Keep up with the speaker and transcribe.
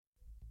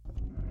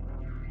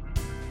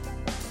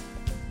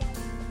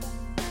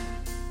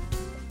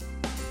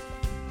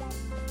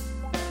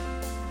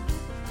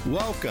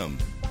Welcome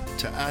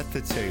to At the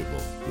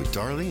Table with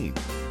Darlene.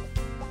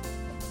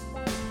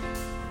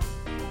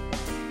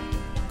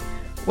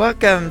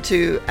 Welcome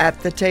to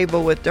At the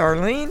Table with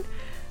Darlene.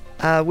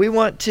 We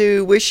want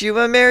to wish you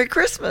a Merry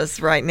Christmas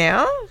right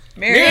now.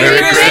 Merry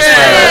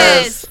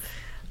Christmas!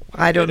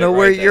 I don't know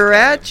where you're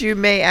at. You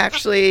may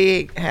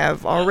actually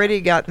have already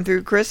gotten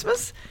through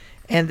Christmas,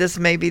 and this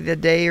may be the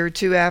day or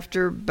two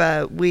after,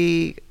 but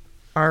we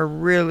are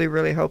really,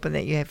 really hoping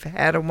that you have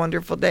had a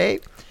wonderful day.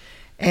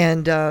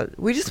 And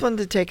we just wanted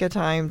to take a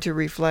time to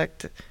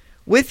reflect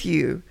with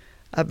you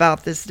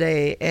about this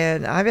day.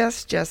 And I've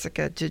asked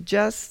Jessica to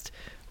just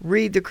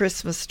read the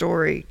Christmas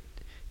story.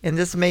 And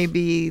this may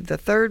be the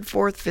third,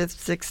 fourth,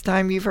 fifth, sixth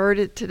time you've heard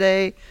it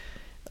today,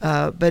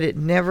 but it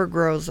never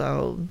grows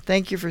old.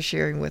 Thank you for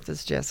sharing with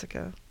us,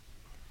 Jessica.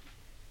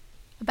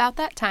 About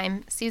that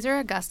time, Caesar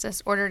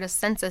Augustus ordered a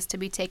census to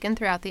be taken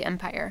throughout the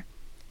empire.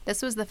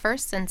 This was the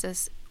first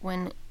census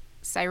when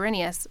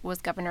Cyrenius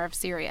was governor of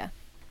Syria.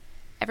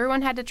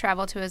 Everyone had to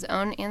travel to his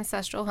own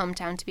ancestral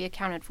hometown to be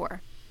accounted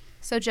for.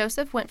 So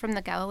Joseph went from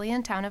the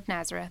Galilean town of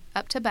Nazareth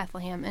up to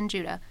Bethlehem in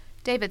Judah,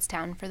 David's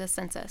town, for the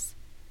census.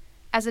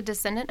 As a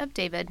descendant of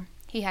David,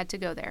 he had to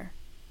go there.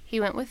 He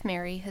went with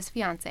Mary, his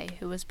fiancée,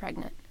 who was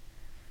pregnant.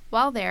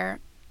 While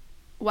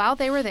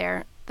they were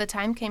there, the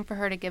time came for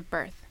her to give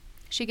birth.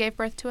 She gave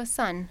birth to a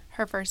son,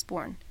 her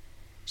firstborn.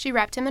 She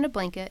wrapped him in a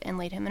blanket and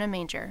laid him in a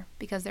manger,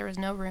 because there was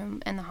no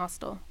room in the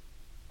hostel.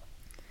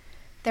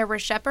 There were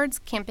shepherds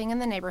camping in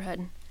the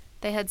neighborhood.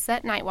 They had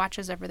set night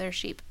watches over their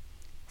sheep.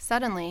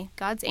 Suddenly,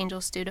 God's angel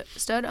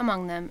stood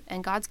among them,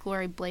 and God's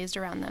glory blazed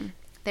around them.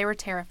 They were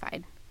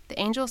terrified. The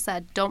angel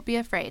said, "Don't be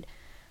afraid.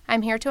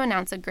 I'm here to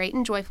announce a great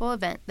and joyful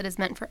event that is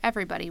meant for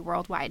everybody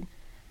worldwide.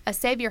 A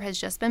Savior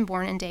has just been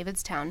born in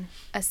David's town,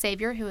 a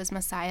Savior who is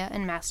Messiah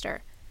and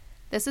Master.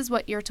 This is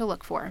what you're to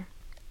look for: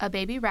 a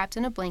baby wrapped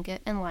in a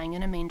blanket and lying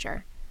in a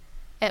manger."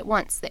 At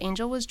once, the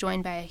angel was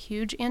joined by a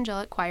huge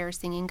angelic choir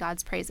singing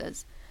God's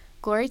praises.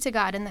 Glory to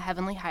God in the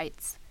heavenly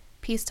heights.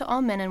 Peace to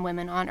all men and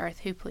women on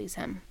earth who please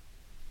him.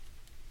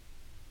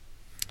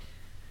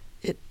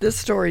 This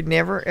story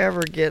never,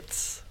 ever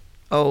gets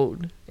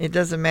old. It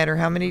doesn't matter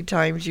how many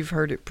times you've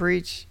heard it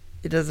preached.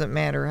 It doesn't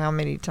matter how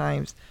many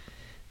times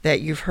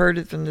that you've heard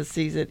it from the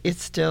season.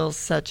 It's still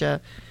such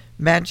a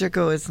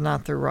magical is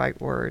not the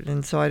right word.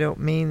 And so I don't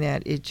mean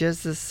that. It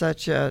just is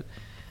such a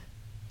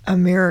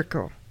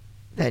miracle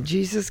that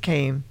Jesus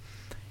came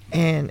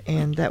and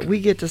that we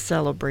get to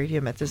celebrate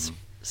him at this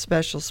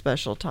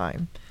special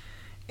time.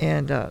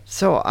 And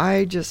so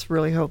I just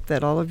really hope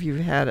that all of you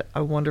had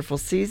a wonderful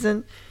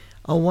season,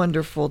 a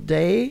wonderful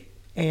day,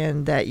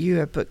 and that you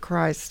have put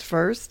Christ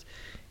first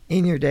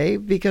in your day,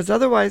 because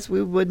otherwise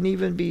we wouldn't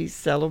even be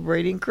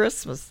celebrating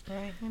Christmas.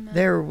 Right.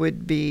 There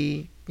would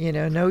be,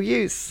 no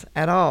use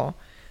at all.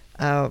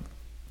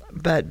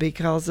 But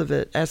because of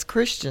it, as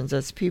Christians,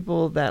 as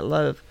people that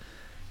love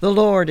the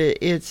Lord,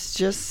 it's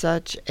just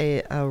such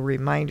a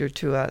reminder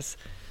to us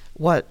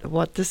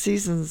what the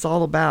season's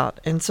all about.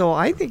 And so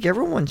I think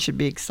everyone should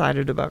be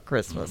excited about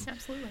Christmas.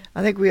 Absolutely.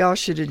 I think we all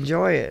should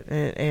enjoy it.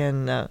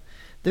 And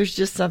there's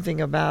just something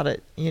about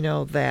it,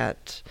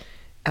 that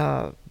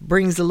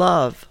brings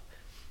love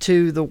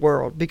to the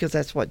world, because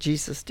that's what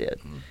Jesus did.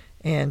 Mm-hmm.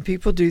 And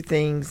people do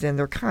things, and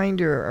they're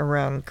kinder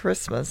around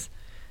Christmas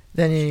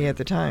than any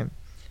other time.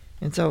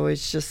 And so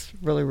it's just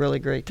really, really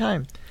great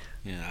time.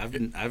 Yeah,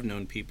 I've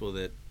known people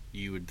that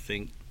you would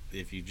think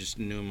if you just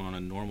knew them on a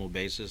normal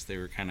basis, they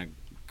were kind of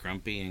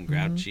grumpy and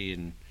grouchy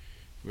and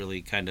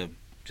really kind of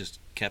just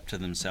kept to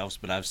themselves.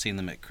 But I've seen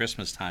them at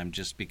Christmas time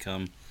just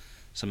become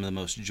some of the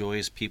most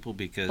joyous people,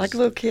 because like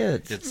little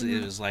kids.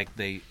 It was like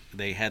they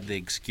had the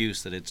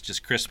excuse that it's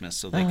just Christmas,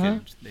 so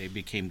they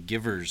became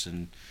givers,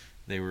 and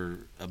they were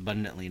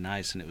abundantly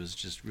nice, and it was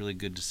just really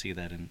good to see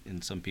that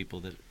in some people,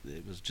 that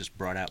it was just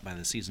brought out by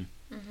the season.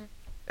 Mm-hmm.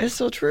 It's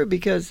so true,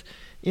 because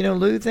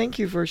Lou, thank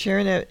you for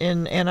sharing that,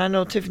 and I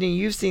know, Tiffany,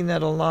 you've seen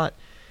that a lot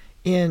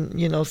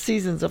in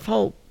Seasons of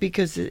Hope,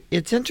 because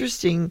it's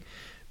interesting.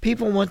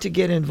 People want to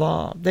get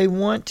involved. They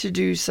want to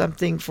do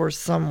something for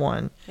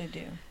someone. They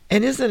do.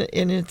 And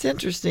it's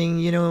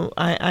interesting,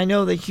 I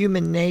know the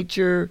human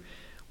nature,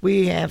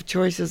 we have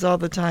choices all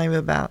the time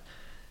about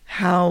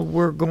how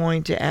we're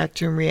going to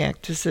act and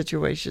react to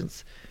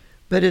situations.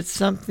 But it's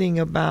something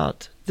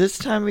about this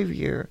time of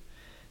year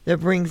that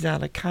brings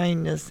out a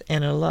kindness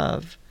and a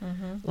love,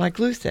 like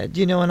Lou said,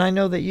 and I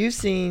know that you've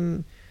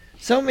seen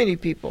so many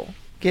people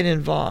get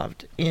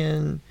involved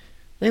in,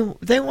 they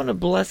want to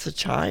bless a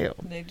child.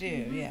 They do,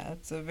 yeah.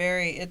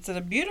 It's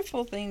a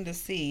beautiful thing to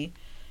see.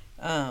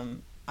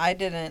 I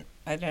didn't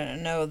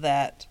know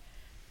that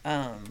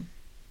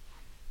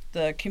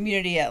the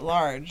community at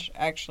large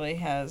actually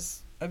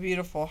has a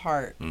beautiful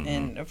heart,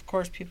 and of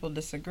course people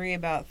disagree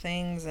about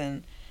things,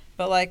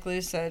 but like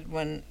Lou said,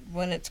 when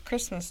it's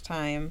Christmas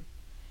time,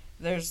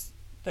 there's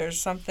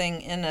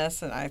something in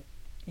us, and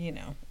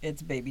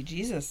it's baby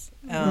Jesus,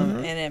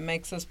 and it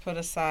makes us put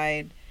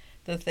aside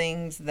the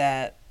things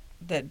that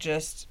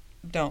just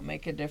don't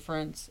make a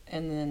difference,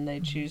 and then they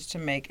choose to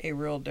make a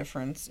real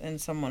difference in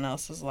someone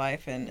else's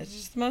life, and it's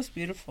just the most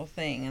beautiful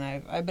thing.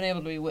 And I've been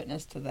able to be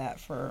witness to that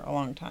for a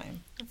long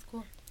time. That's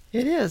cool.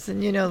 It is.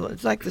 And, you know,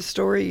 it's like the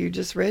story you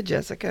just read,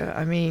 Jessica.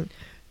 I mean,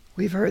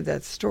 we've heard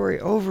that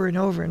story over and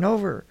over and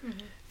over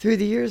through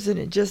the years, and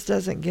it just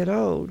doesn't get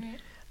old. Right.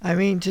 I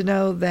mean, to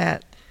know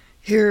that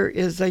here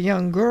is a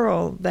young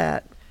girl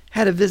that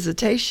had a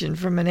visitation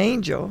from an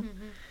angel,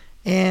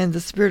 and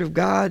the Spirit of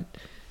God,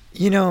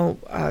 you know,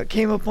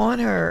 came upon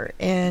her,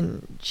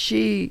 and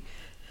she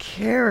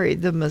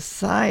carried the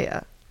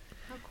Messiah.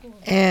 How cool.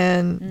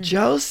 And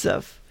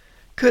Joseph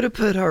could have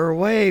put her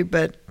away,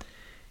 but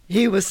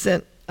he was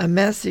sent a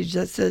message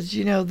that says,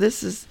 you know,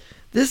 this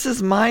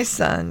is my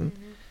son.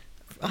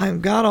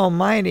 I'm God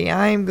Almighty.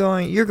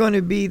 You're going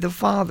to be the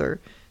father.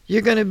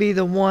 You're going to be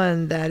the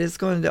one that is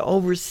going to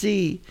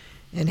oversee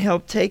and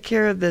help take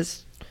care of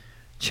this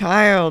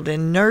child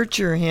and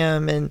nurture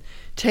him and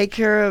take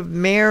care of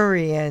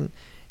Mary and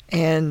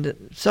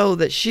so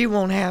that she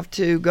won't have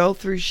to go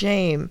through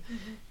shame.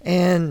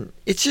 And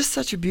it's just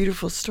such a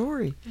beautiful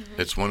story.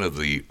 It's one of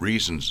the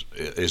reasons,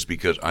 is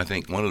because I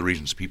think one of the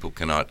reasons people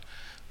cannot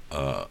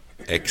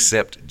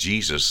accept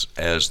Jesus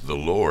as the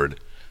Lord,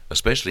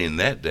 especially in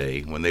that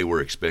day when they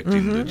were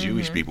expecting, the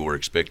Jewish people were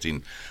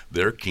expecting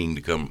their king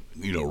to come,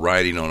 you know,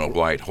 riding on a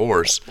white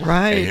horse.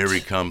 Right. And here he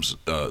comes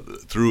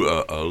through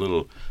a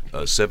little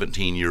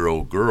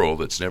 17-year-old girl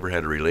that's never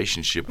had a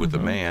relationship with a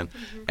man,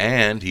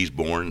 and he's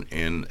born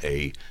in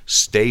a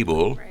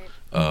stable.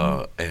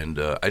 Right. And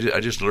I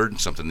just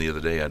learned something the other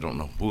day. I don't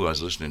know who I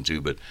was listening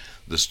to, but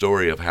the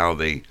story of how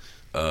they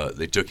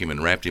took him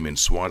and wrapped him in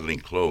swaddling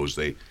clothes.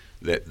 They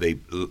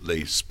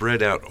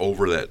spread out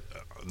over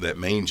that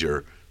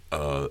manger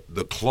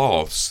the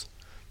cloths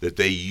that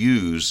they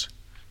use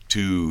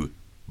to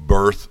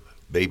birth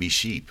baby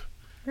sheep.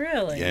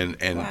 Really? And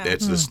Wow.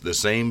 it's the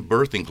same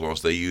birthing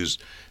cloths they use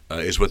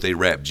is what they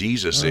wrap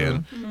Jesus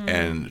in,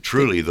 and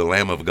truly the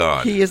Lamb of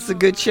God. He is the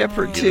good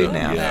shepherd too know,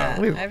 now.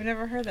 yeah. I've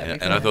never heard that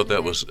before. And I thought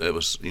that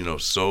was you know,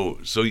 so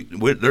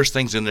there's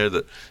things in there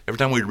that every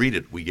time we read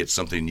it we get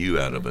something new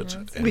out of it,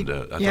 and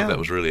I thought that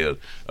was really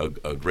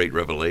a great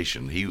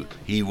revelation.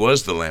 He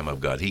was the Lamb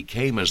of God. He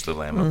came as the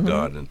Lamb of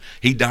God, and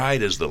he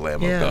died as the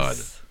Lamb of God.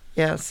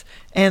 Yes,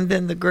 and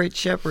then the great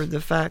shepherd,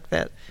 the fact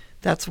that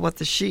that's what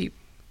the sheep,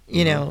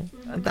 you know,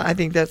 I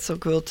think that's so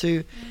cool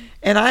too.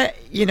 And I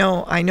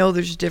know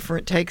there's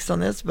different takes on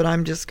this, but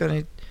I'm just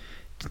going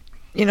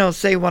to,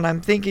 say what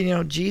I'm thinking. You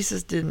know,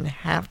 Jesus didn't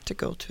have to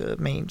go to a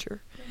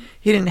manger.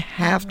 He didn't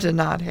have to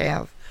not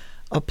have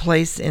a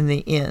place in the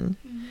inn.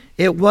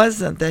 It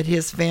wasn't that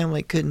his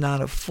family could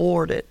not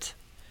afford it.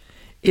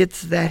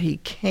 It's that he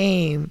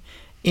came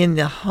in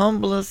the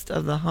humblest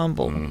of the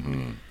humble,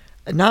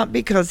 not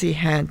because he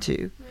had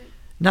to,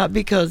 not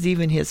because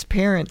even his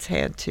parents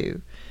had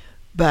to,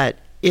 but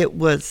it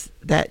was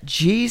that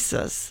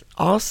Jesus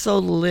also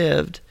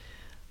lived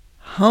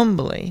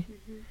humbly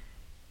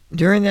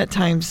during that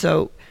time,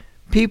 so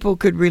people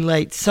could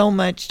relate so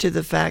much to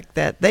the fact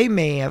that they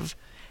may have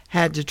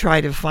had to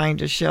try to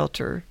find a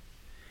shelter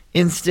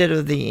instead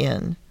of the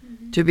inn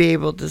to be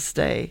able to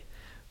stay.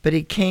 But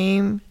he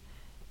came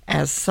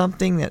as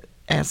someone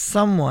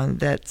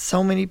that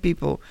so many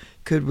people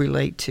could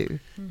relate to.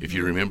 If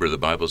you remember, the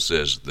Bible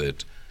says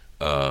that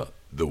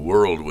the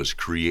world was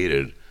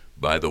created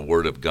by the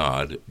Word of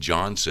God.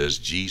 John says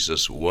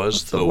Jesus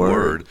was the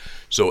Word.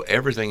 So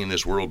everything in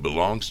this world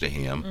belongs to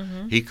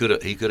him. He could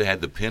have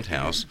had the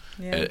penthouse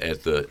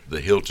at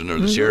the Hilton or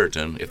the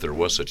Sheraton, if there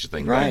was such a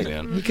thing back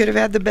then. He could have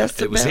had the best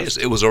It of was best.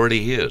 his. It was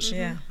already his.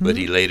 Yeah. But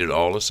he laid it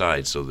all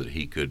aside so that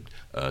he could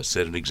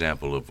set an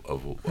example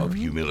of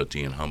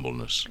humility and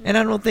humbleness. And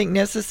I don't think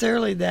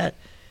necessarily that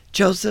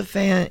Joseph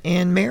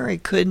and Mary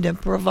couldn't have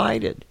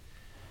provided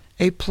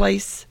a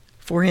place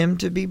for him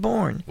to be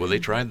born. Well, they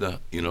tried they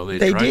They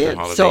tried did. the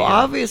Holiday So Inn.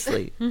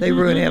 obviously they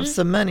were going to have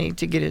some money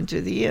to get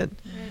into the inn.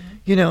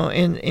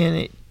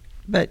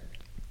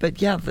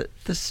 But yeah,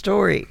 the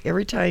story,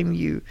 every time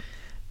you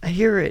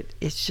hear it,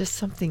 it's just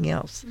something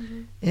else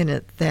in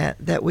it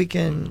that we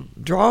can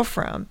draw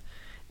from.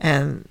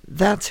 And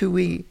that's who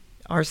we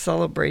are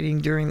celebrating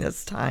during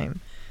this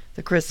time,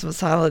 the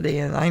Christmas holiday.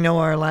 And I know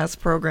our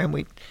last program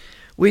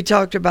we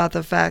talked about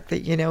the fact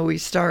that, we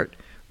start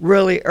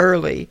really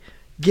early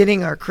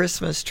getting our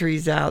Christmas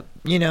trees out.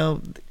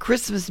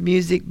 Christmas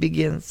music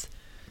begins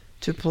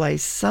to play.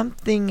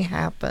 Something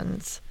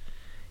happens,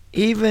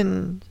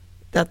 even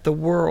that the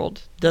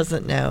world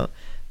doesn't know.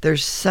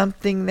 There's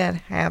something that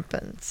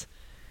happens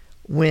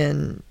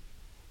when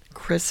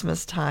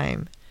Christmas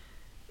time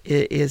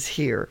is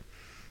here.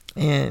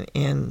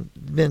 And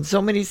been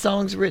so many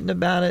songs written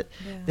about it.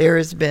 Yeah. There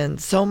has been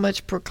so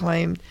much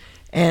proclaimed.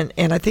 And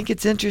I think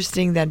it's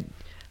interesting that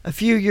a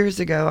few years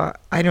ago,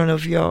 I don't know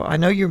if I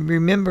know you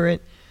remember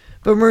it,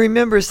 but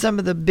remember some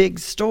of the big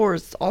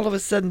stores, all of a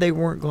sudden they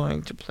weren't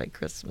going to play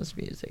Christmas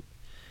music.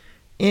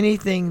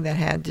 Anything that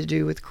had to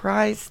do with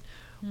Christ,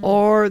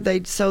 or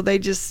they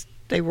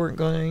weren't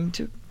going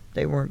to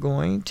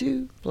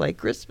play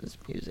Christmas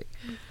music.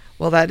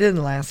 Well, that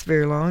didn't last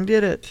very long,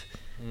 did it?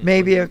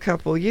 maybe a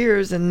couple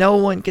years, and no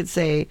one could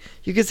say,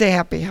 you could say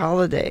happy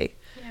holiday,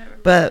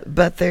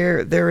 but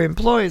their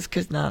employees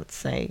could not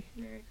say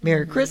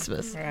Merry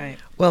Christmas. Right.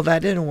 Well,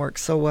 that didn't work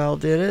so well,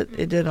 did it?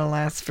 It didn't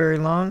last very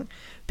long,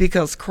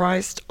 because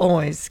Christ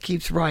always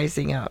keeps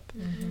rising up,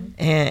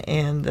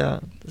 and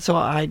so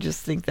I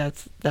just think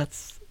that's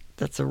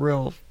a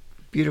real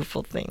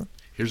beautiful thing.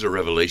 Here's a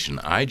revelation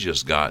I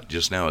just got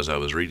just now as I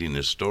was reading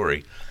this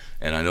story,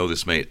 and I know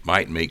this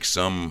might make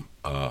some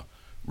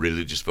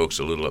religious folks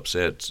a little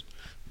upset,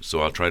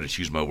 so I'll try to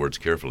choose my words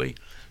carefully.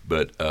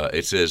 But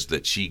it says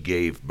that she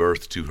gave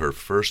birth to her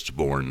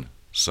firstborn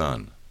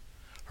son.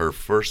 Her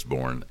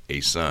firstborn,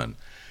 a son.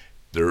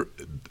 The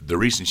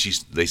reason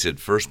they said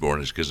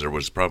firstborn is because there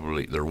was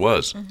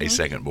a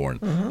secondborn,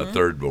 a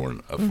thirdborn,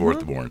 a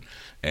fourthborn,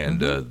 and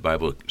the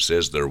Bible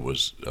says there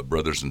was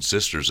brothers and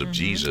sisters of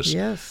Jesus.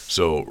 Yes.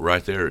 So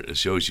right there it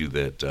shows you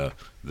that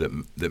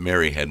that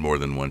Mary had more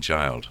than one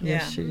child.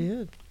 Yes, she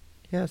did.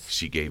 Yes.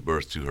 She gave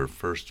birth to her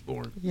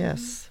firstborn.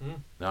 Yes.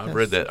 Now I've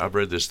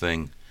read this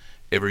thing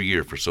every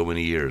year for so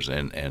many years,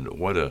 and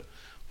what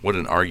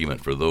an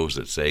argument for those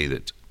that say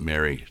that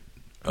Mary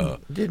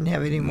Didn't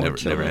have any more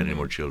children. Never had any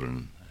more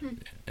children,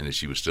 and that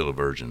she was still a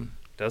virgin.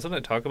 Doesn't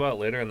it talk about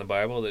later in the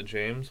Bible that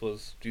James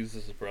was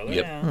Jesus' brother?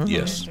 Yep. Yeah.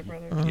 Yes. Their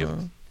brother. Yep. I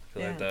feel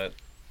Yeah. like that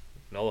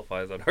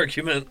nullifies that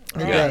argument. It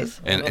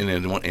does. And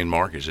in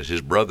Mark it says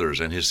his brothers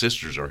and his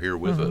sisters are here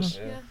with us.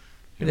 Yeah.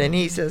 You Then know.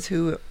 he says,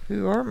 "Who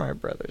are my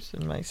brothers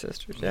and my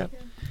sisters?" Yeah.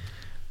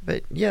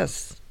 But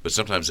yes, But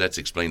sometimes that's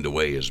explained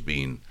away as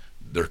being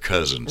their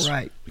cousins,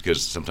 right.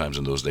 because sometimes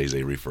in those days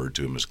they referred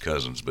to them as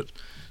cousins. But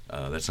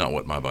that's not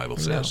what my Bible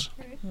says.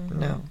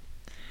 No.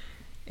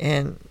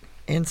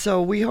 And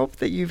so we hope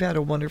that you've had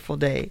a wonderful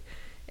day,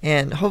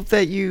 and hope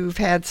that you've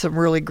had some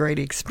really great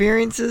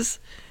experiences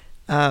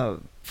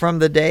from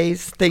the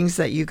days, things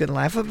that you can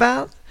laugh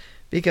about,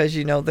 because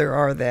you know there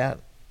are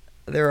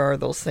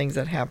those things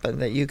that happen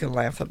that you can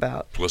laugh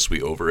about. Plus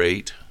we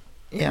overate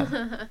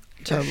Yeah,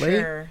 totally,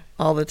 Sure.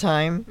 all the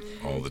time.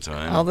 all the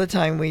time. All the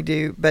time we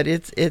do, but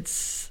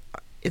it's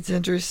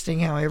interesting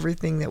how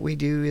everything that we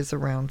do is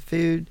around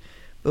food.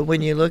 But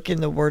when you look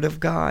in the Word of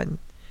God,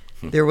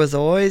 there was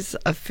always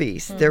a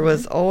feast. There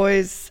was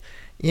always,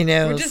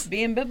 We're just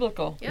being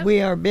biblical. Yep. we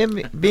are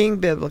being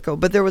biblical.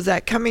 But there was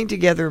that coming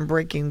together and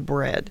breaking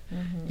bread.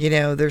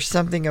 There's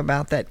something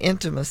about that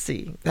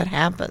intimacy that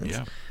happens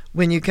Yeah.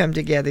 when you come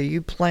together.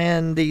 You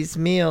plan these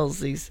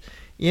meals, these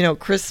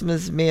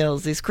Christmas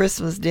meals, these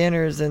Christmas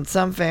dinners, and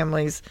some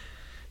families,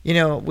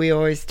 we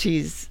always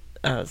tease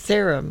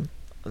Sarah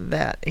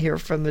that here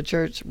from the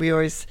church. We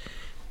always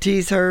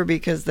tease her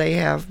because they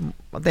have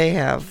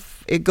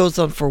it goes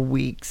on for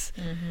weeks.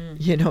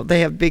 They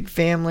have big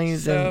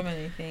families So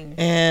many things.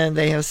 and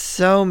they have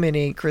so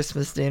many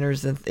Christmas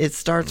dinners, and it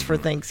starts for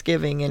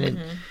Thanksgiving, and it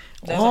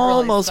Doesn't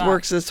almost really stop.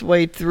 works its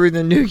way through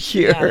the new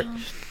year. Yeah.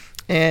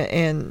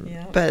 And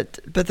Yeah. but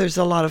there's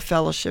a lot of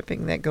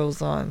fellowshipping that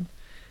goes on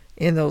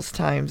in those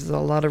times, a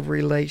lot of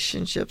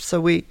relationships.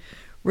 So we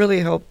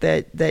really hope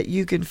that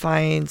you can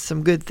find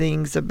some good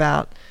things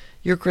about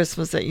your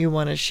Christmas that you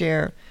want to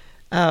share.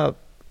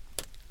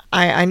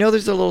 I know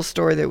there's a little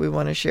story that we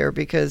want to share,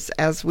 because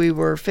as we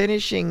were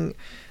finishing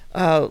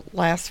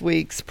last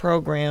week's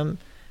program,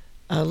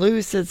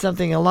 Lou said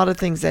a lot of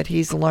things that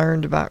he's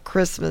learned about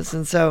Christmas.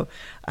 And so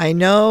I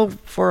know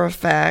for a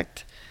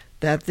fact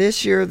that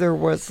this year there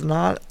was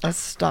not a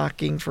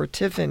stocking for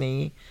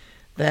Tiffany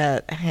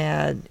that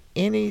had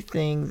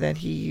anything that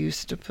he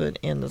used to put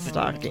in the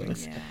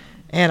stockings. Yeah.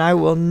 And I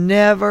will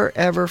never,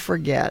 ever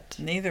forget.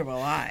 Neither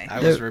will I. I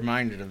was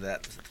reminded of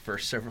that the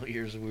first several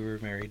years we were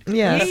married.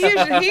 Yes.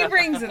 He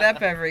brings it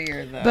up every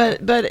year though.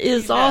 But it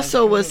does,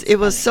 also because it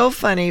was so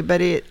funny, but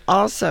it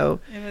also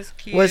it was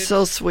cute. was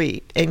so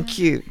sweet and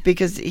cute,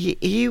 because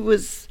he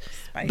was,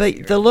 Spicy,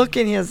 but the right? look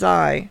in his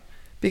eye,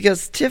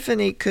 because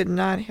Tiffany could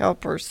not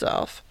help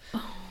herself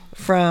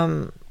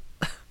from,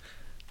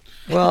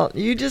 well,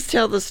 you just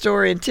tell the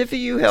story, and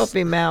Tiffany, you help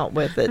him out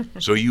with it.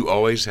 So you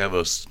always have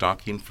a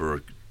stocking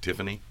for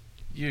Tiffany?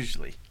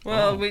 Usually.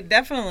 Well, we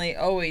definitely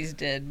always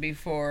did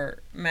before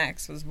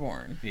Max was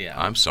born. Yeah.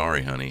 I'm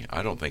sorry, honey.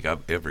 I don't think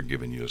I've ever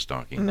given you a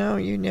stocking. No,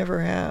 you never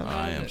have.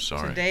 I am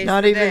sorry. Today's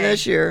Not the even day.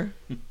 this year.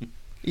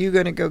 You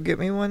gonna go get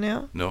me one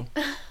now? No,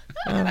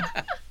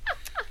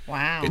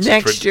 Wow. it's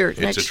Next year, It's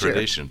next a year.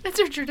 tradition. It's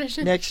a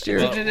tradition. Next year.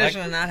 Well,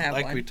 tradition to not have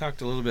like one. we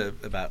talked a little bit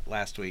about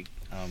last week,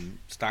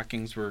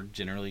 stockings were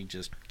generally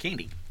just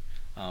candy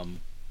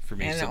for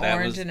me. And so an that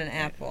orange was, and an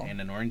apple. And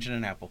an orange and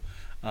an apple.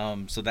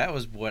 So that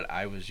was what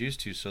I was used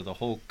to. So the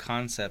whole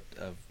concept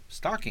of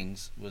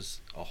stockings was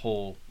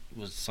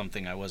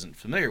something I wasn't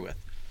familiar with.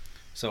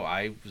 So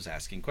I was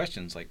asking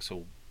questions like,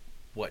 so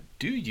what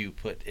do you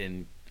put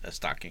in a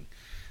stocking?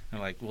 And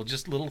they're like, well,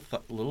 just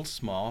little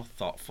small,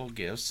 thoughtful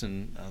gifts.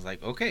 And I was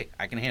like, okay,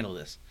 I can handle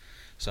this.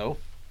 So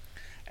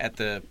at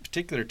the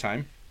particular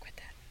time,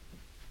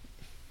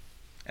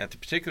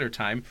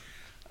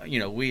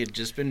 we had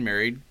just been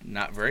married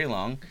not very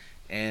long.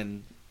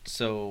 And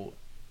so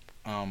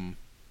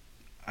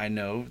I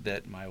know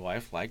that my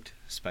wife liked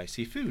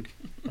spicy food.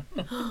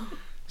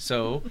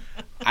 So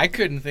I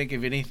couldn't think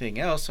of anything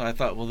else. So I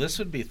thought, well, this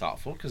would be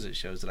thoughtful because it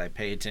shows that I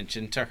pay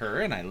attention to her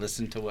and I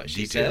listen to what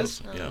she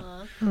Details. says.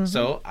 Yeah.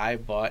 So I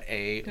bought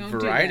a Don't do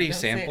variety that. Don't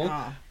say, sample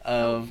 "Ah."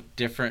 of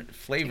different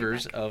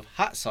flavors of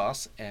hot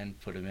sauce and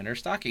put them in her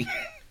stocking.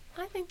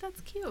 I think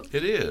that's cute.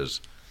 It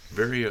is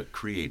very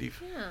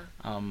creative.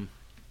 Yeah.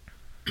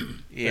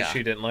 Yeah. But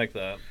she didn't like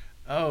that.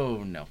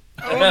 Oh, no.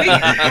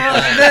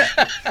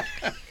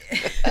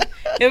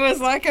 It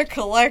was like a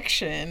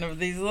collection of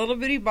these little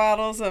bitty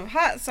bottles of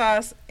hot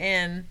sauce,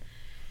 and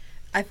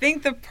I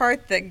think the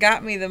part that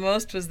got me the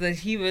most was that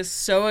he was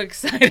so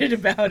excited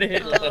about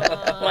it.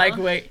 Like,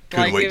 wait,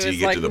 Couldn't like wait it till was you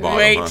get like, to the bottom,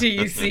 wait huh? till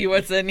you see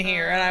what's in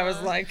here. And I was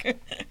like,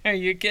 are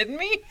you kidding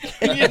me?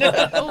 You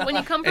know? Well, when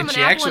you come from And an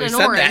she apple actually and an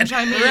said orange, that.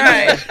 I mean,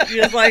 Right. He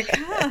was like,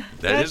 huh.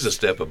 That is a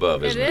step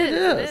above, it isn't it?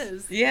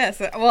 is. Yes.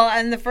 Well,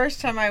 and the first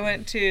time I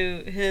went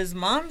to his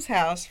mom's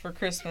house for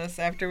Christmas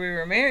after we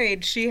were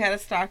married, she had a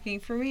stocking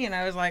for me, and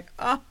I was like,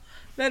 oh,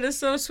 that is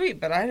so sweet.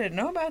 But I didn't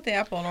know about the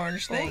apple and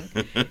orange thing.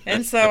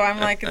 And so I'm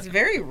like, it's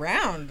very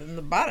round in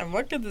the bottom.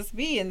 What could this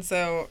be? And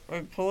so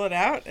I pull it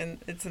out, and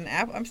it's an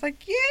apple. I'm just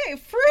like, yay,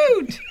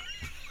 fruit.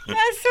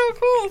 That's so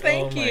cool.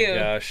 Thank oh my you.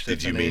 gosh.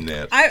 Did you mean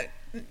that? I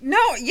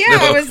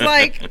was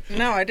like,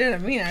 no, I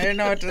didn't mean it. I didn't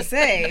know what to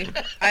say.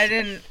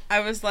 I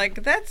was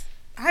like,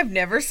 I've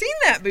never seen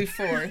that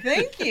before.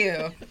 Thank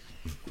you.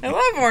 I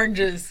love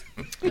oranges.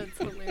 That's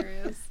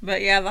hilarious.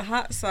 But yeah, the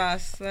hot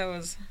sauce, that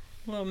was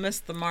a little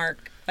missed the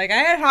mark. Like, I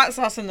had hot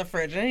sauce in the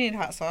fridge. I didn't need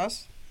hot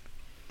sauce.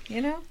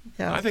 You know?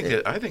 Yeah, I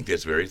think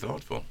that's very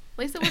thoughtful. At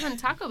least it wasn't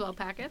Taco Bell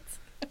packets.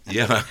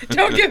 Yeah.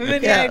 Don't give him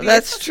any yeah, ideas.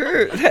 that's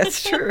true.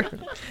 That's true.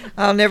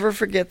 I'll never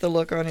forget the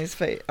look on his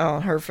face,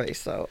 on her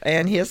face, though,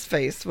 and his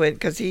face,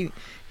 because he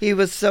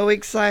was so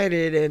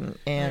excited and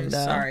I'm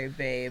sorry,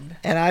 babe.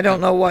 and I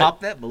don't know what.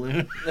 Pop that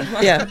balloon.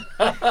 Yeah,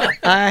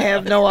 I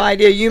have no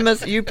idea.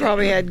 You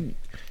probably had.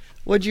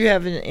 What'd you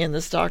have in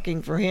the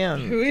stocking for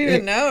him? Who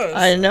even knows?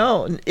 I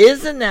know.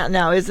 Isn't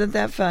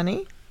that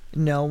funny?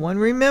 No one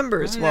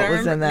remembers what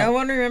was in that. No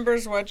one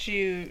remembers what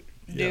you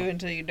do Yeah.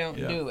 until you don't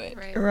Yeah. do it.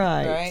 Right.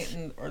 Right. Right?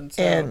 And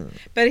so, And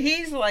but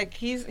he's like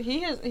he's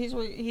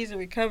a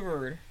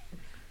recoverer,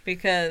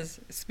 because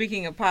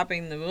speaking of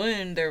popping the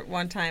balloon, there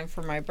one time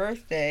for my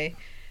birthday,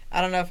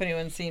 I don't know if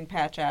anyone's seen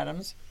Patch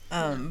Adams,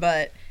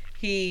 but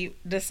he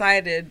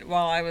decided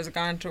while I was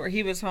gone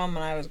he was home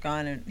and I was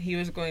gone, and he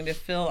was going to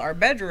fill our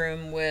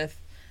bedroom with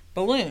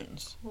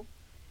balloons.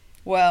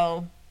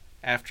 Well,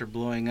 After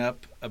blowing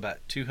up about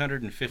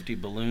 250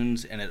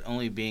 balloons and it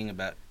only being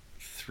about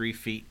 3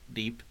 feet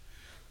deep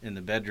in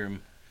the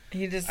bedroom,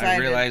 he decided I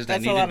realized I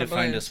that's a lot needed to of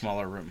find a balloons.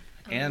 smaller room.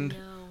 Oh, And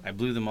no. I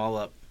blew them all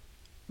up.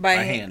 by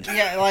hand.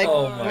 Yeah, like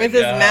Oh my with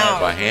his God.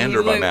 mouth. By hand He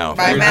or by blew- mouth?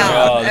 By Your mouth.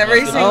 jaws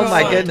Every must have single Oh,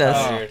 my one.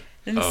 goodness. Weird.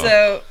 And Oh.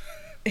 so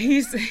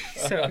he's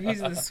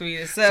the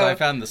sweetest. So I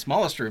found the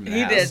smallest room in the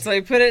He house. did. So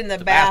he put it in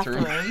the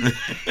bathroom. bathroom.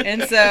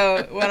 And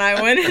so when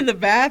I went in the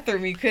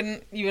bathroom, you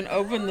couldn't even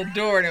open the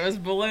door, and it was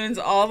balloons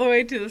all the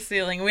way to the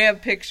ceiling. We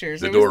have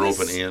pictures. The It was door this-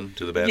 open in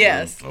to the bathroom?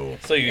 Yes. Oh.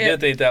 So you It- did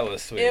think that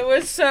was sweet. It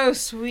was so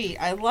sweet.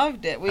 I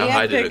loved it. We How have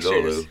high did pictures.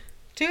 it go, Lou?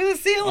 To the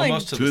ceiling.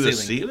 Almost to To the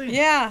ceiling. ceiling?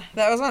 Yeah,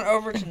 that was on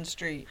Overton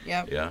Street.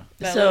 Yep. Yeah.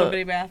 That So- little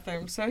bitty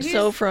bathroom. So he's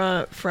so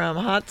from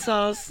hot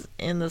sauce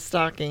in the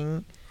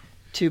stocking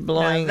to Now,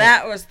 blowing.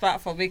 that was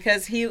thoughtful,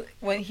 because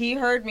when he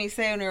heard me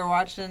say when we were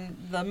watching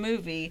the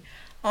movie,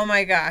 oh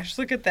my gosh,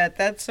 look at that.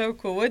 That's so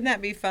cool. Wouldn't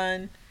that be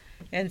fun?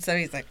 And so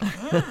he's like,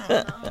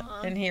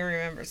 Aw. and he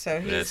remembers. So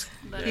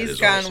That he's is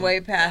gone awesome.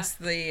 way past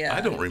the.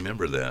 I don't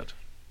remember that.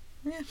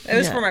 Yeah, it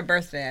was Yeah. for my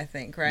birthday, I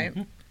think, right?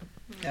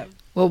 Mm-hmm. Yep.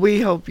 Well, we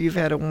hope you've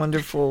had a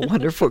wonderful,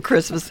 wonderful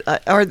Christmas.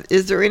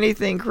 Is there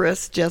anything,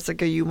 Chris,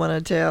 Jessica, you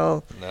want to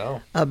tell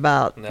No.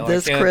 about No, I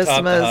this can't top the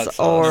hot Christmas sauce.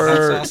 or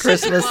Hot sauce.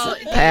 Christmas Well,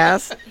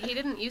 past? He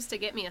didn't used to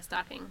get me a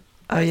stocking.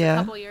 Oh, There's yeah? a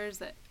couple years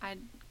that I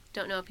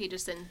don't know if he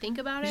just didn't think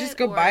about You it. just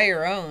go or- buy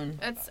your own.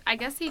 I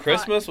guess he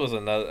Christmas was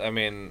another. I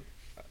mean,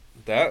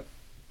 that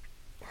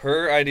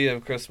her idea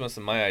of Christmas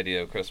and my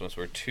idea of Christmas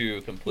were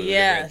two completely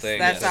Yes, different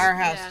things. that's our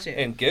house Yeah. too.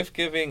 And gift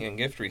giving and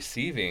gift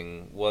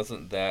receiving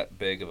wasn't that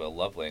big of a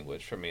love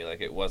language for me.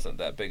 Like, it wasn't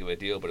that big of a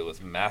deal, but it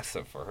was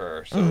massive for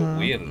her. So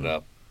we ended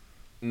up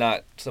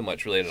not so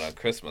much related on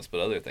Christmas, but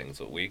other things.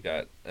 But we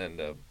got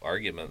into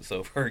arguments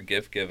over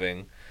gift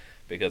giving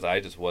because I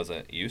just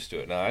wasn't used to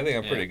it. Now I think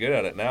I'm pretty Yeah. good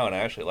at it now, and I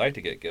actually like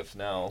to get gifts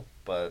now.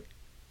 But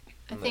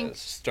I in think the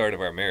start of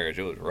our marriage,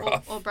 it was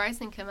rough. Well,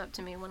 Bryson came up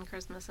to me one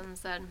Christmas and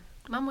said,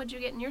 "Mom, what'd you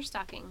get in your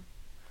stocking?"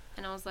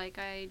 And I was like,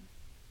 "I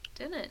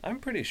didn't." I'm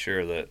pretty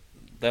sure that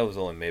was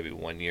only maybe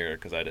 1 year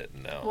because I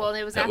didn't know. Well,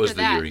 it was That after was the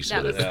that. year he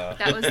said that was it. Yeah.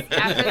 that was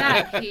after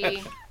that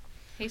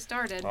he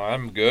started.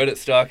 I'm good at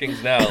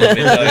stockings now, let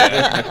me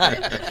tell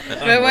you.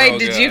 But wait,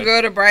 did you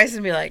go to Bryson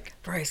and be like,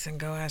 Bryson,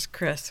 go ask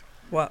Chris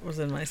what was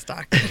in my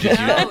stocking?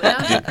 No,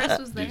 Chris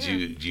was there. Did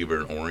you give her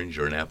an orange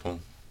or an apple?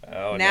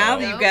 Oh, Now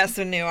no. that you've got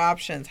some new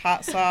options,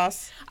 hot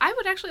sauce. I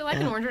would actually like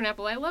an orange and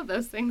apple. I love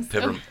those things.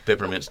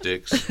 Peppermint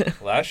sticks?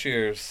 Last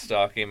year's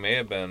stocking may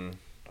have been,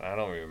 I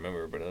don't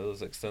remember, but it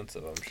was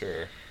extensive, I'm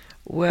sure.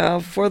 Well,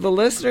 for the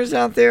listeners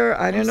out there,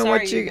 I don't know sorry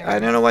what you you got I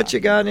don't know what you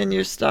got in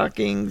your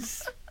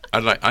stockings.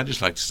 I'd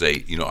just like to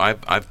say,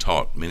 I've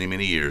taught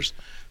many years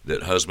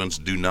that husbands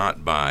do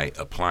not buy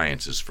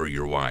appliances for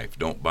your wife.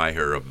 Don't buy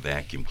her a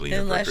vacuum cleaner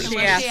Unless for she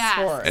Christmas.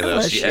 asks for it.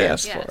 Unless she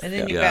asks Yes. for it. And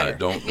then you Yeah, better.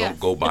 don't Yes.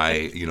 go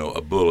buy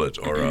a bullet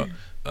or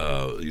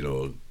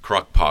a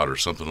crock pot or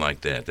something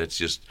like that.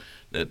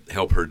 That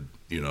help her.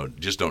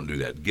 Just don't do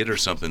that. Get her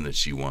something that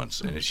she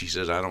wants, and if she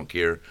says I don't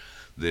care,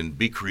 then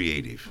be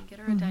creative. Get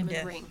her a diamond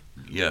Yes. ring.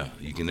 Yeah,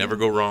 you can never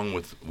go wrong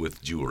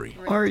with jewelry.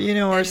 Or or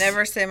And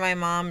never say my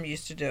mom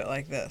used to do it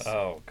like this.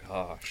 Oh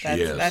gosh. That's,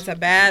 Yes. that's a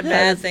bad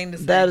thing to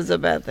say. That is a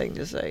bad thing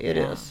to say. It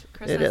Yeah. is.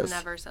 Chris It has is.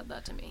 never said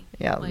that to me.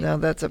 Yeah, Like, no,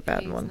 that's a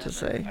bad he's one to never.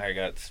 say. I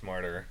got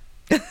smarter.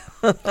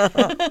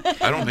 I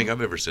don't think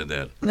I've ever said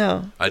that.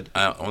 No.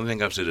 Only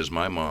thing I've said is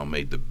my mom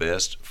made the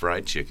best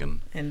fried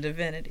chicken And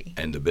divinity.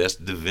 and the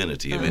best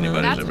divinity of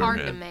anybody's That's ever hard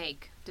had. to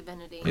make,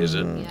 divinity. Is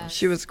it? Yes.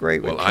 She was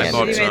great with Well, I candy.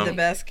 thought She made some- the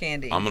best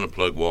candy. I'm going to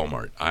plug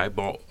Walmart. I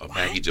bought a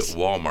package at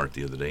Walmart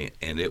the other day,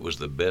 and it was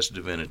the best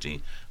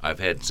divinity I've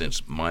had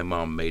since my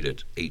mom made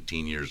it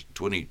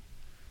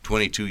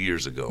 22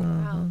 years ago.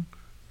 Wow.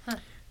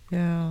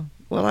 Yeah.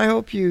 Well, I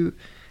hope you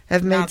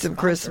have made Not some sponsored.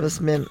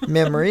 Christmas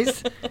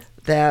memories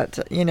that,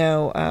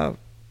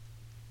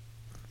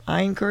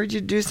 I encourage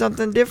you to do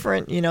something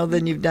different,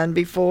 than you've done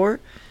before.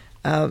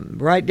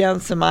 Write down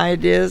some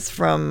ideas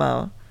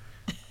from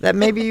that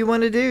maybe you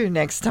want to do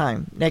next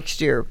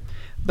year.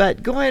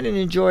 But go ahead and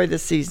enjoy the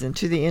season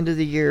to the end of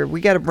the year.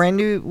 We got a brand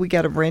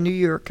new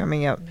year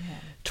coming up,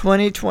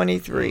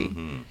 2023.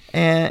 Mhm.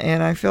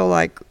 And I feel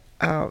like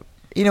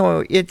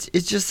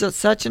it's just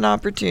such an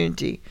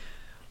opportunity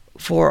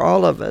for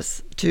all of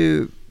us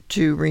to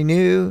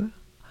renew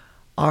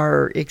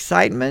our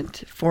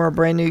excitement for a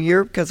brand new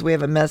year, because we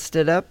haven't messed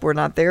it up. We're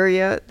not there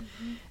yet,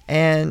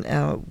 and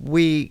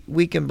we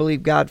can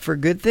believe God for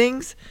good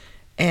things,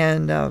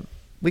 and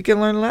we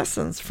can learn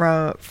lessons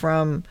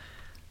from.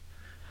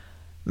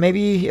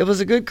 Maybe it was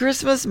a good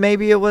Christmas,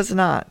 maybe it was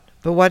not.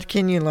 But what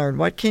can you learn?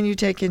 What can you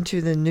take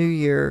into the new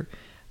year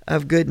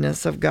of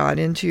goodness of God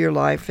into your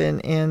life?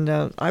 And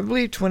I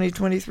believe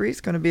 2023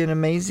 is going to be an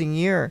amazing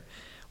year.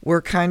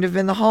 We're kind of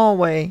in the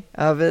hallway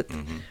of it.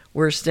 Mhm.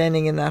 We're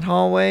standing in that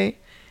hallway,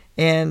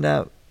 and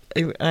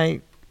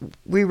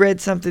we read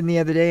something the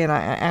other day, and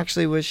I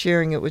actually was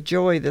sharing it with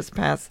Joy this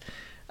past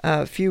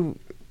few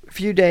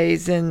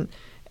days, and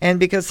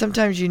because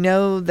sometimes you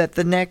know that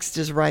the next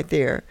is right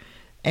there,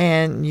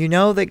 and you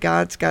know that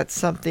God's got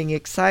something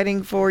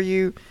exciting for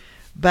you,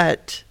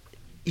 but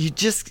you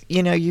just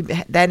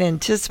that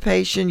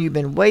anticipation, you've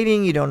been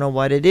waiting, you don't know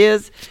what it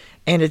is,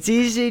 and it's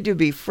easy to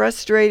be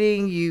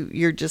frustrating.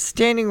 You're just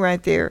standing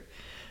right there,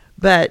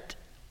 but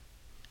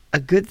a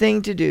good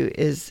thing to do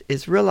is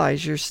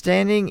realize you're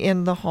standing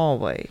in the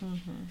hallway,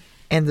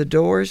 and the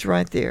door is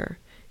right there.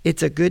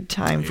 It's a good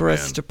time for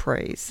us Amen. to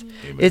praise.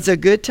 Amen. It's a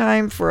good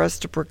time for us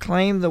to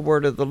proclaim the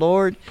word of the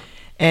Lord,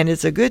 and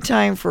it's a good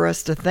time for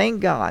us to thank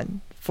God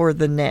for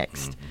the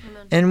next.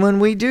 Amen. And when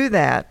we do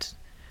that,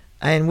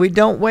 and we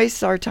don't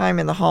waste our time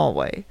in the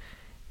hallway,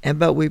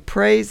 but we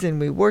praise and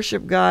we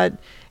worship God,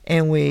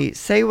 and we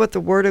say what the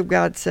Word of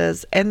God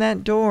says, and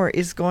that door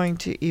is going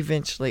to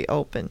eventually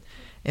open.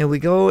 And we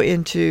go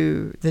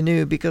into the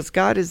new, because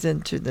God is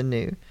into the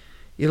new.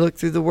 You look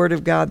through the Word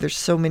of God, there's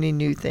so many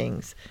new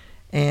things.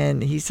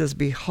 And He says,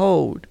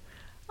 behold,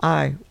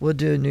 I will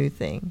do a new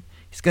thing.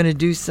 He's going to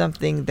do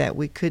something that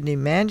we couldn't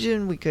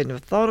imagine, we couldn't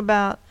have thought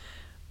about,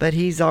 but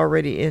He's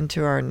already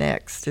into our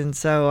next. And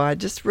so I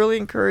just really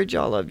encourage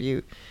all of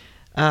you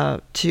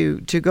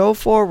to go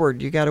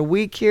forward. You got a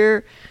week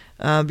here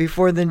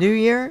before the new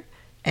year,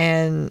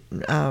 and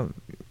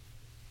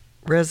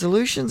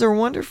resolutions are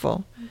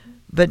wonderful,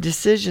 but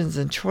decisions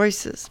and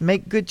choices,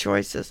 make good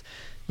choices.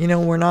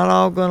 We're not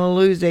all going to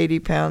lose 80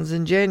 pounds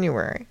in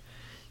January.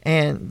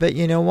 But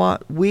you know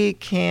what? We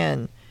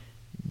can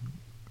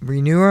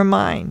renew our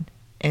mind,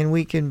 and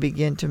we can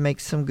begin to make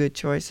some good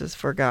choices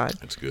for God.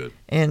 That's good.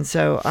 And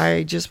so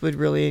I just would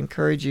really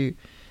encourage you,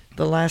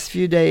 the last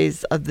few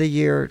days of the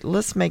year,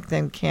 let's make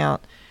them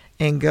count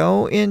and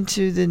go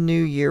into the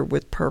new year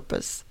with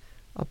purpose,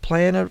 a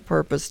plan and a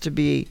purpose to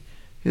be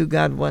who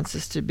God wants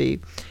us to be.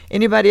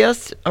 Anybody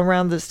else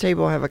around this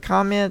table have a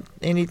comment,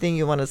 anything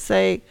you want to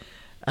say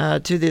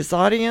to this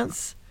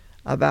audience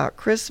about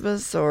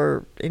Christmas,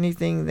 or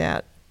anything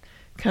that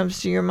comes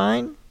to your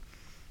mind?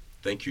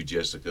 Thank you,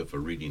 Jessica, for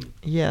reading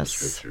Yes.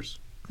 the scriptures.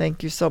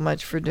 Thank you so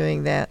much for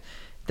doing that.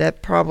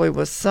 That probably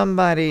was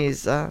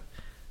somebody's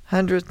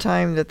 100th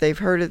time that they've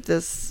heard it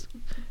this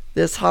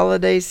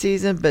holiday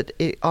season, but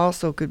it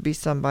also could be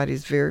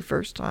somebody's very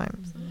first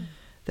time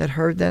that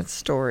heard that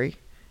story,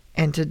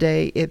 and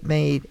today it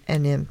made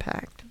an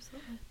impact.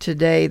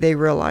 Today they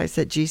realized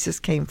that Jesus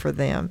came for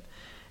them.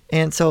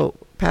 And so,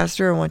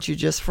 Pastor, I want you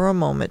just for a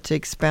moment to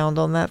expound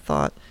on that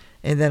thought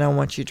and then I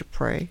want you to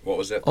pray What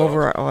was that?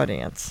 over our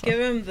audience. Give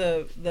him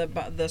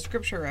the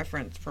scripture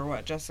reference for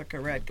what Jessica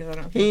read, because I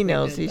don't think He we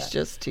knows. did He's that.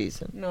 just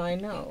teasing. No, I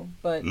know,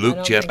 but Luke I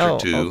don't chapter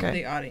think 2. okay.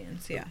 the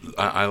audience, yeah.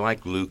 I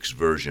like Luke's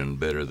version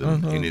better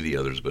than any of the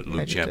others, but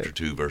Luke I do chapter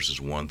too. 2,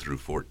 verses 1 through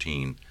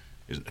 14,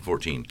 is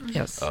 14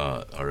 Yes.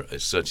 are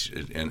such,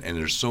 and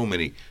there's so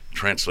many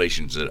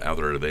translations that out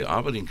there available. I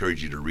would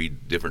encourage you to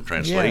read different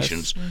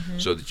translations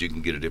so that you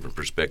can get a different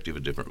perspective, a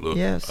different look,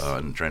 Yes.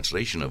 and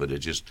translation of it.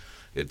 There's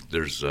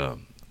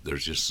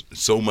just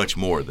so much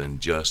more than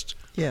just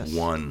Yes.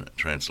 one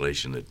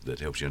translation that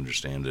helps you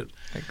understand it.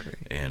 I agree.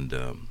 And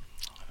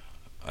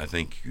I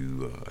think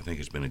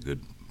it's been a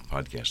good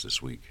podcast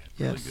this week.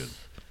 Yes. Really good.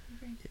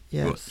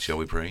 Yes. Well, shall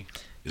we pray?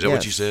 Is that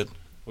what you Yes. said?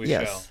 We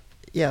yes. shall.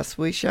 Yes,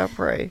 we shall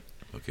pray.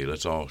 Okay,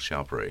 let's all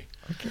shall pray.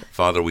 Okay.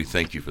 Father, we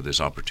thank you for this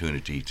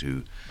opportunity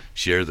to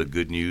share the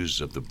good news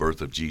of the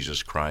birth of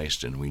Jesus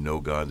Christ, and we know,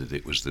 God, that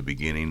it was the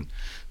beginning,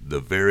 the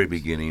very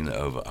beginning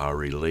of our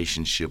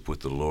relationship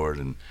with the Lord.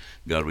 And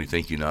God, we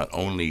thank you not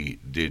only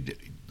did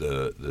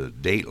the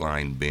date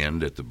line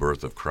bend at the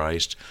birth of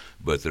Christ,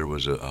 but there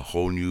was a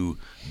whole new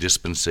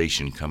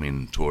dispensation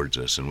coming towards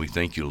us. And we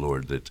thank you,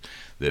 Lord, that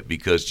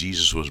because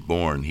Jesus was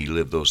born, he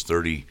lived those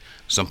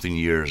 30-something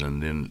years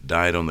and then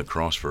died on the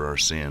cross for our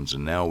sins.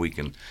 And now we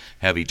can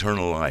have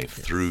eternal life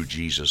through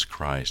Jesus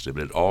Christ.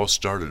 But it all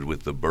started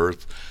with the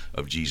birth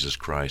of Jesus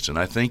Christ. And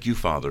I thank you,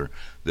 Father,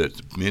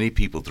 that many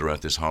people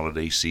throughout this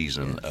holiday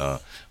season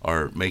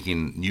are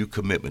making new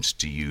commitments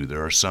to you.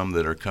 There are some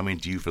that are coming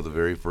to you for the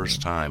very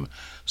first time,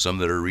 some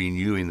that are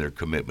renewing their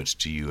commitments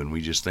to you. And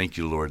we just thank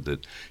you, Lord, that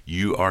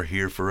you are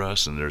here for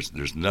us, and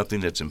there's nothing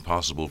that's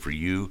impossible for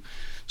you.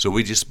 So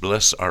we just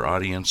bless our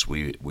audience.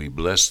 We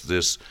bless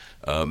this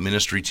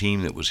ministry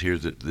team that was here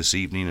this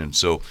evening. And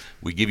so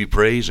we give you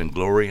praise and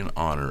glory and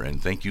honor,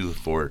 and thank you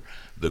for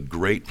the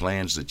great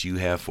plans that you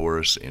have for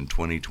us in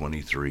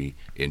 2023.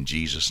 In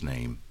Jesus'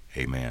 name,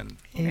 amen.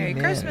 Merry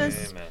Amen.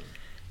 Christmas. Amen.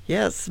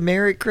 Yes,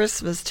 Merry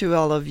Christmas to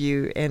all of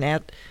you. And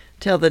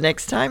till the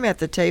next time at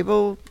the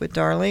table with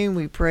Darlene,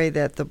 we pray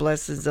that the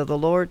blessings of the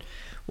Lord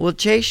will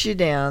chase you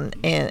down,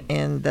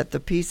 and that the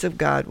peace of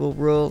God will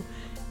rule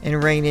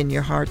and reign in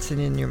your hearts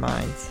and in your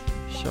minds.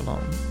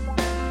 Shalom.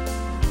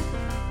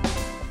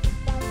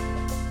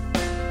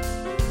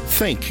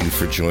 Thank you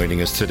for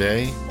joining us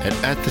today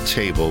at the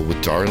Table with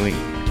Darlene.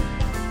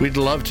 We'd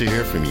love to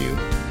hear from you.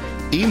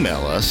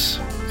 Email us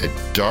at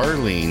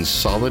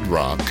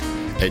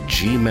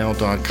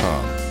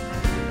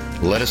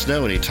darlenesolidrock@gmail.com. Let us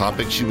know any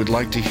topics you would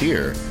like to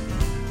hear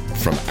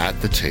from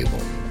At the Table.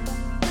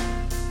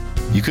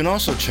 You can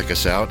also check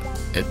us out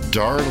at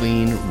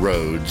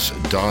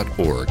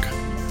darleneroads.org.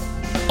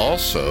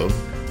 Also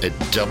at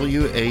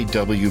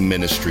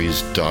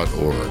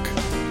wawministries.org.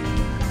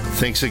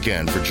 Thanks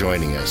again for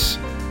joining us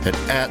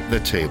at the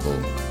Table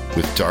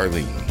with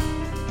Darlene.